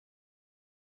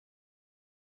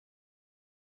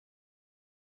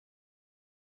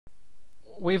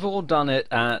We've all done it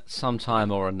at some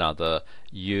time or another.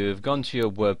 You've gone to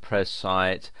your WordPress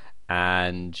site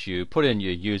and you put in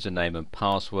your username and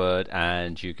password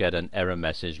and you get an error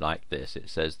message like this. It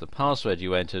says the password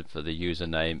you entered for the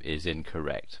username is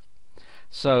incorrect.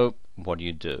 So what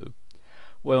do?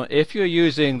 Well, if you're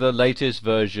using the latest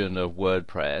version of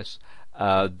WordPress,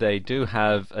 they do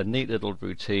have a neat little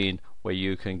routine where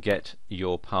you can get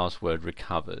your password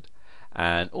recovered.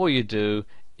 And all you do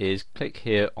is click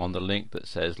here on the link that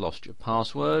says lost your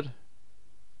password,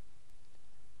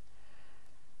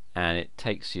 and it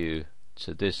takes you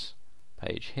to this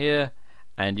page here,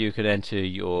 and you can enter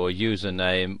your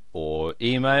username or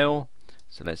email.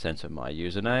 So let's enter my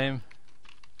username,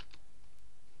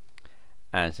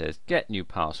 and it says get new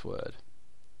password,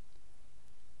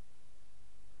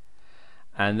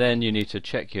 and then you need to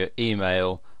check your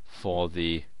email for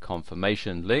the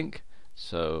confirmation link.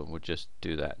 So we'll just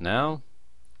do that now.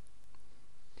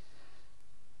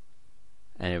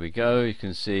 And here we go, you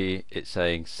can see it's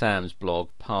saying Sam's blog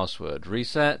password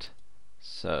reset.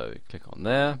 So click on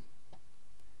there.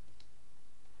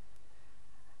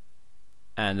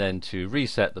 And then to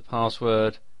reset the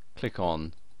password, click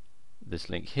on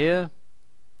this link here.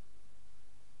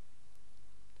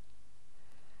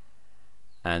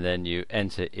 And then you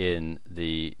enter in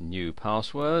the new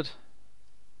password.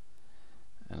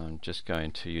 And I'm just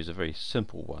going to use a very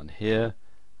simple one here.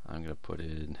 I'm going to put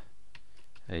in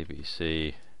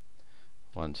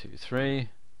ABC123,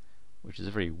 which is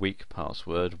a very weak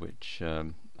password, which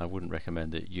I wouldn't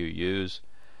recommend that you use.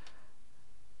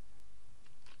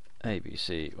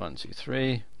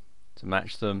 ABC123 to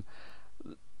match them.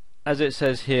 As it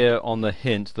says here on the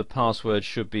hint, the password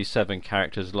should be 7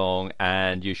 characters long,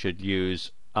 and you should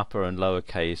use upper and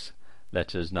lowercase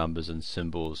letters, numbers and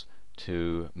symbols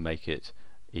to make it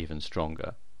even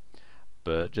stronger.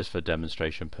 But just for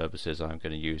demonstration purposes, I'm going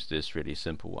to use this really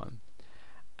simple one.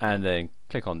 And then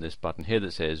click on this button here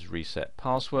that says reset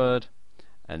password,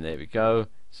 and there we go. It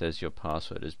says your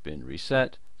password has been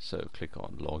reset. So click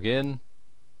on login.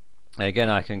 Again,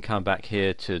 I can come back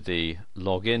here to the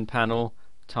login panel,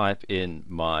 type in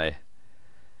my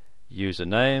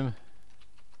username,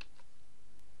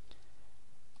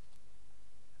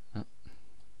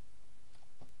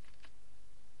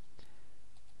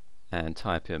 and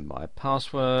type in my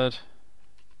password,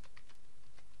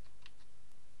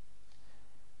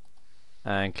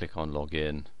 and click on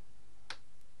login,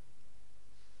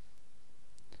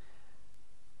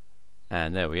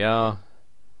 and there we are.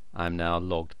 I'm now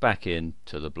logged back in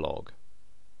to the blog.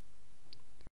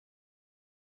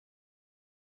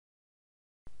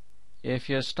 If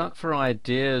you're stuck for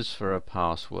ideas for a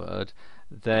password,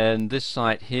 then this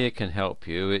site here can help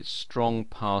you. It's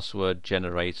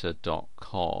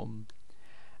strongpasswordgenerator.com,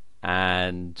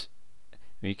 and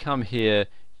when you come here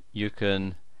you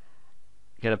can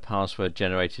get a password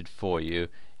generated for you.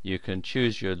 You can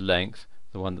choose your length.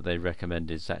 The one that they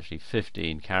recommend is actually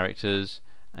 15 characters,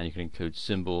 and you can include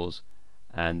symbols,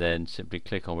 and then simply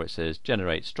click on where it says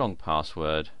generate strong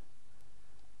password,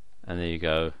 and there you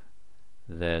go.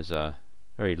 There's a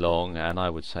very long and I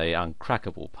would say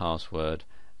uncrackable password,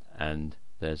 and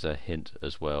there's a hint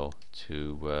as well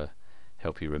to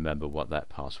help you remember what that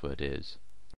password is.